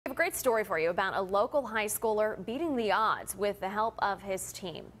Great story for you about a local high schooler beating the odds with the help of his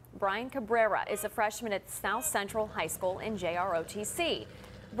team. Brian Cabrera is a freshman at South Central High School in JROTC.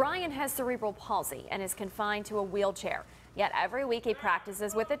 Brian has cerebral palsy and is confined to a wheelchair. Yet every week he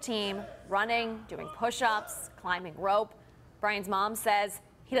practices with the team, running, doing push-ups, climbing rope. Brian's mom says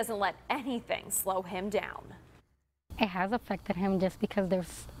he doesn't let anything slow him down. It has affected him just because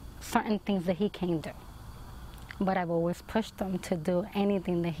there's certain things that he can't do. But I've always pushed him to do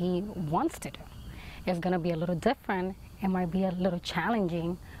anything that he wants to do. It's going to be a little different. It might be a little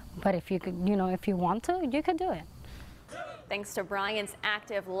challenging, but if you could, if you want to, you could do it. Thanks to Brian's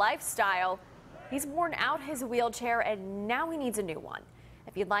active lifestyle, he's worn out his wheelchair and now he needs a new one.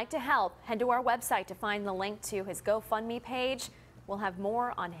 If you'd like to help, head to our website to find the link to his GoFundMe page. We'll have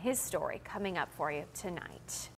more on his story coming up for you tonight.